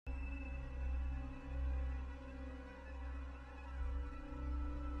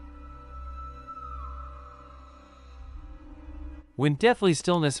When Deathly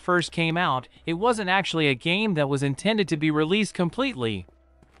Stillness first came out, it wasn't actually a game that was intended to be released completely.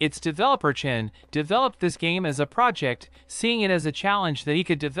 Its developer Chen developed this game as a project, seeing it as a challenge that he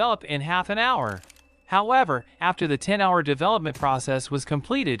could develop in half an hour. However, after the 10-hour development process was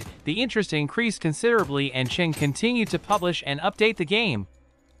completed, the interest increased considerably and Chen continued to publish and update the game.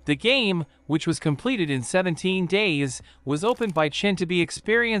 The game, which was completed in 17 days, was opened by Chen to be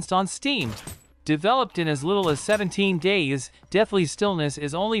experienced on Steam. Developed in as little as 17 days, Deathly Stillness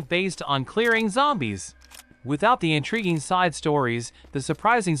is only based on clearing zombies. Without the intriguing side stories, the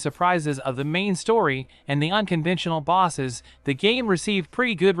surprising surprises of the main story, and the unconventional bosses, the game received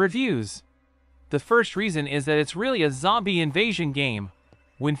pretty good reviews. The first reason is that it's really a zombie invasion game.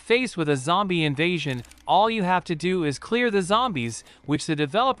 When faced with a zombie invasion, all you have to do is clear the zombies, which the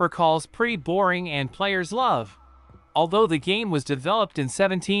developer calls pretty boring and players love. Although the game was developed in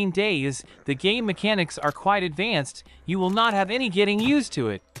 17 days, the game mechanics are quite advanced. You will not have any getting used to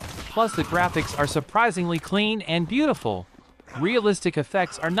it. Plus, the graphics are surprisingly clean and beautiful. Realistic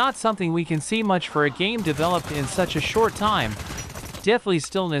effects are not something we can see much for a game developed in such a short time. Deathly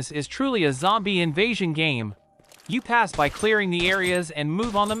Stillness is truly a zombie invasion game. You pass by clearing the areas and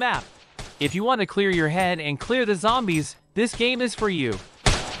move on the map. If you want to clear your head and clear the zombies, this game is for you.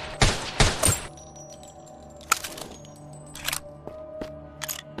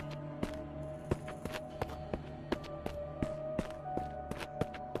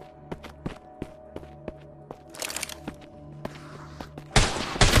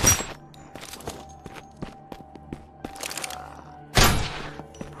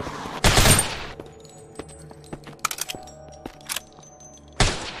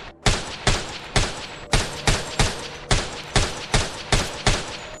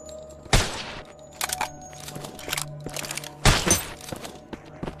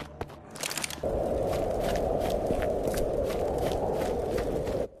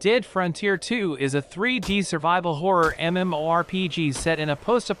 Dead Frontier 2 is a 3D survival horror MMORPG set in a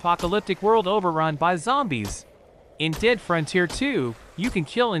post-apocalyptic world overrun by zombies. In Dead Frontier 2, you can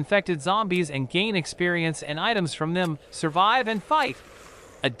kill infected zombies and gain experience and items from them, survive and fight.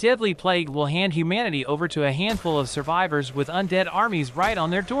 A deadly plague will hand humanity over to a handful of survivors with undead armies right on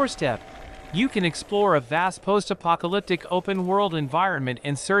their doorstep. You can explore a vast post-apocalyptic open-world environment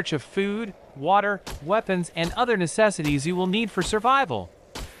in search of food, water, weapons, and other necessities you will need for survival.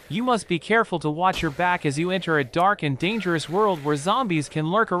 You must be careful to watch your back as you enter a dark and dangerous world where zombies can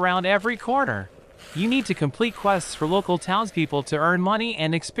lurk around every corner. You need to complete quests for local townspeople to earn money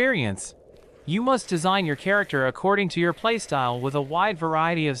and experience. You must design your character according to your playstyle with a wide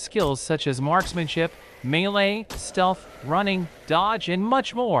variety of skills such as marksmanship, melee, stealth, running, dodge, and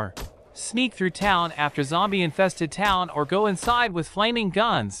much more. Sneak through town after zombie-infested town or go inside with flaming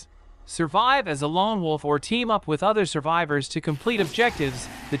guns. Survive as a lone wolf or team up with other survivors to complete objectives.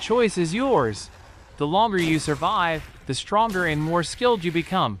 The choice is yours. The longer you survive, the stronger and more skilled you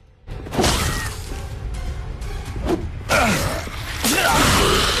become.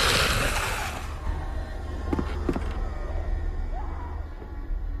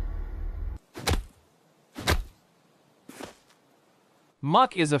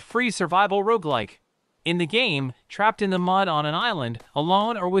 Muck is a free survival roguelike. In the game, trapped in the mud on an island,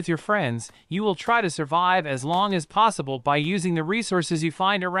 alone or with your friends, you will try to survive as long as possible by using the resources you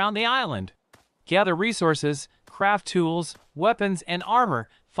find around the island. Gather resources, craft tools, weapons, and armor,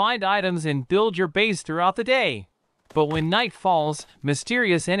 find items and build your base throughout the day. But when night falls,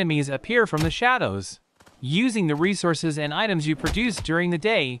 mysterious enemies appear from the shadows. Using the resources and items you produce during the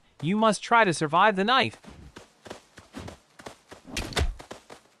day, you must try to survive the night.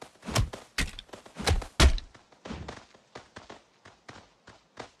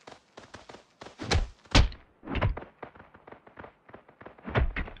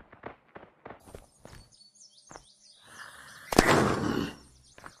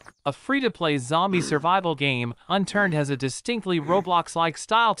 A free-to-play zombie survival game, Unturned has a distinctly Roblox-like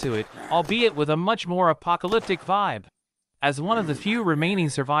style to it, albeit with a much more apocalyptic vibe. As one of the few remaining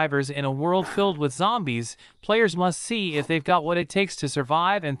survivors in a world filled with zombies, players must see if they've got what it takes to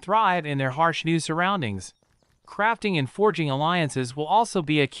survive and thrive in their harsh new surroundings. Crafting and forging alliances will also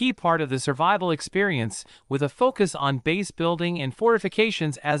be a key part of the survival experience, with a focus on base building and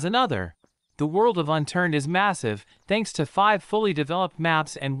fortifications as another. The world of Unturned is massive, thanks to 5 fully developed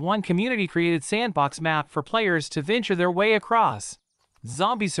maps and 1 community-created sandbox map for players to venture their way across.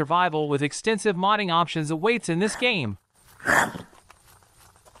 Zombie survival with extensive modding options awaits in this game.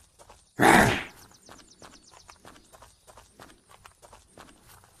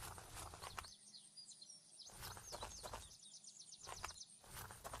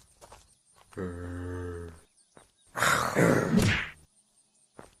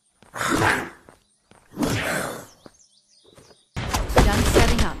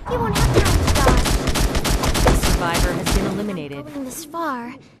 up. You won't have time to die. The survivor has been eliminated. Going this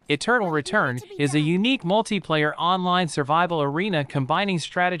far. Eternal Return is a unique multiplayer online survival arena combining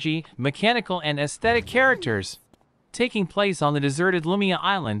strategy, mechanical, and aesthetic characters. Taking place on the deserted Lumia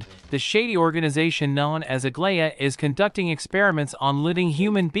Island, the shady organization known as XERA is conducting experiments on living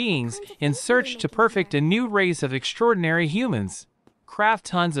human beings in search to perfect a new race of extraordinary humans. Craft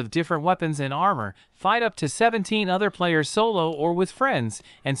tons of different weapons and armor, fight up to 17 other players solo or with friends,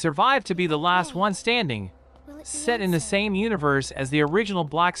 and survive to be the last one standing. Set in the same universe as the original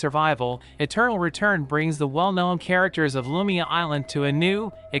Black Survival, Eternal Return brings the well-known characters of Lumia Island to a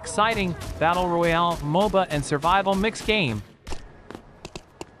new, exciting, Battle Royale, MOBA, and survival mixed game.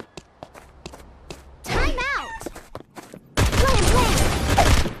 Time out!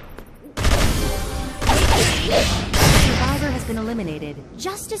 Plan! The survivor has been eliminated.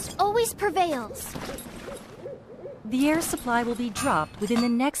 Justice always prevails. The air supply will be dropped within the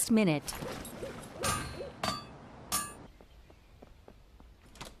next minute.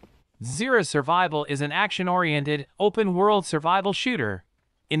 XERA Survival is an action-oriented, open-world survival shooter.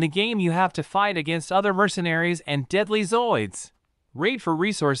 In the game, you have to fight against other mercenaries and deadly Zoids. Raid for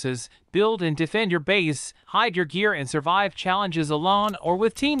resources, build and defend your base, hide your gear, and survive challenges alone or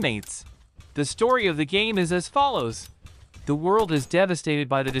with teammates. The story of the game is as follows. The world is devastated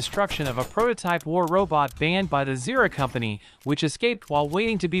by the destruction of a prototype war robot banned by the XERA company, which escaped while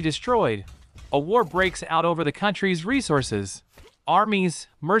waiting to be destroyed. A war breaks out over the country's resources. Armies,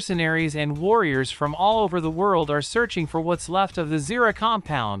 mercenaries, and warriors from all over the world are searching for what's left of the XERA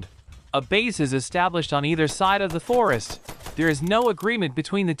compound. A base is established on either side of the forest. There is no agreement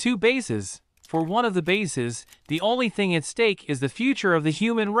between the two bases. For one of the bases, the only thing at stake is the future of the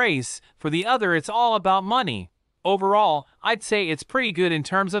human race. For the other, it's all about money. Overall, I'd say it's pretty good in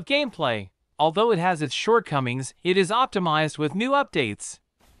terms of gameplay. Although it has its shortcomings, it is optimized with new updates.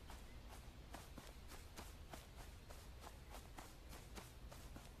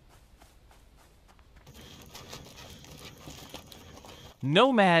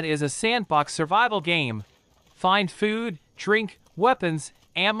 Nomad is a sandbox survival game. Find food, drink, weapons,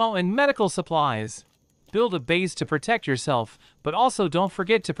 ammo, and medical supplies. Build a base to protect yourself, but also don't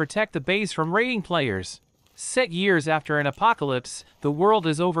forget to protect the base from raiding players. Set years after an apocalypse, the world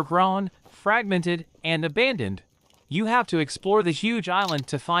is overgrown, fragmented, and abandoned. You have to explore the huge island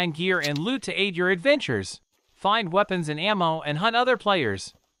to find gear and loot to aid your adventures. Find weapons and ammo and hunt other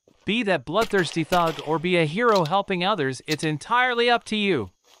players. Be that bloodthirsty thug or be a hero helping others, it's entirely up to you.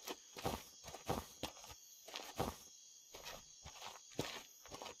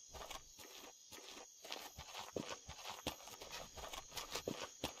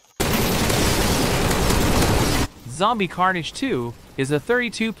 Zombie Carnage 2 is a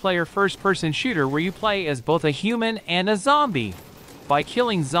 32-player first-person shooter where you play as both a human and a zombie. By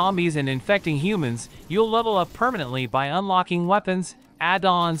killing zombies and infecting humans, you'll level up permanently by unlocking weapons,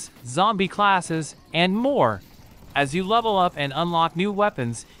 add-ons, zombie classes, and more. As you level up and unlock new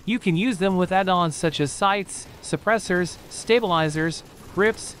weapons, you can use them with add-ons such as sights, suppressors, stabilizers,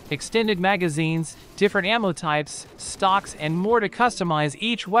 grips, extended magazines, different ammo types, stocks, and more to customize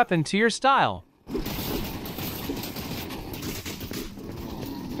each weapon to your style.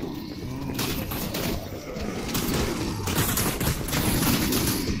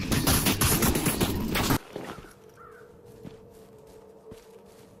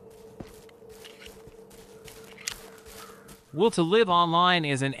 Will to Live Online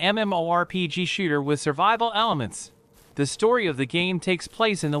is an MMORPG shooter with survival elements. The story of the game takes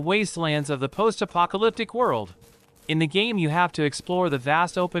place in the wastelands of the post-apocalyptic world. In the game, you have to explore the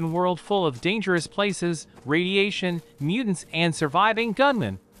vast open world full of dangerous places, radiation, mutants, and surviving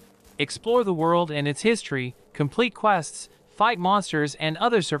gunmen. Explore the world and its history, complete quests, fight monsters and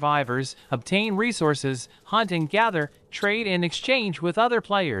other survivors, obtain resources, hunt and gather, trade and exchange with other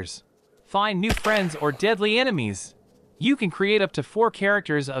players. Find new friends or deadly enemies. You can create up to 4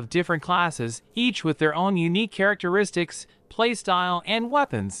 characters of different classes, each with their own unique characteristics, playstyle, and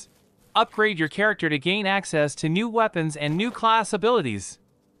weapons. Upgrade your character to gain access to new weapons and new class abilities.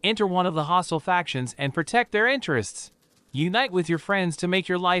 Enter one of the hostile factions and protect their interests. Unite with your friends to make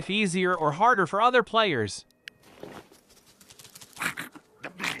your life easier or harder for other players.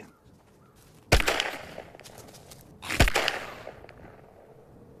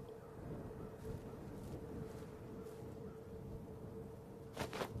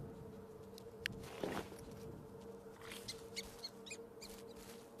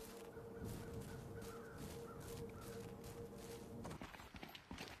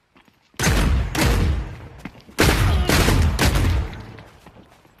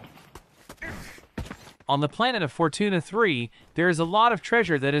 On the planet of Fortuna 3, there is a lot of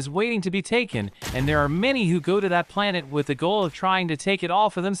treasure that is waiting to be taken, and there are many who go to that planet with the goal of trying to take it all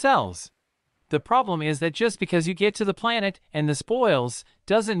for themselves. The problem is that just because you get to the planet and the spoils,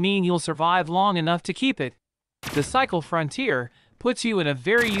 doesn't mean you'll survive long enough to keep it. The Cycle Frontier puts you in a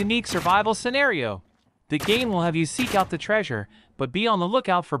very unique survival scenario. The game will have you seek out the treasure, but be on the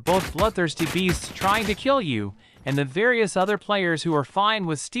lookout for both bloodthirsty beasts trying to kill you, and the various other players who are fine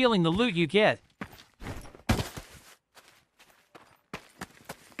with stealing the loot you get.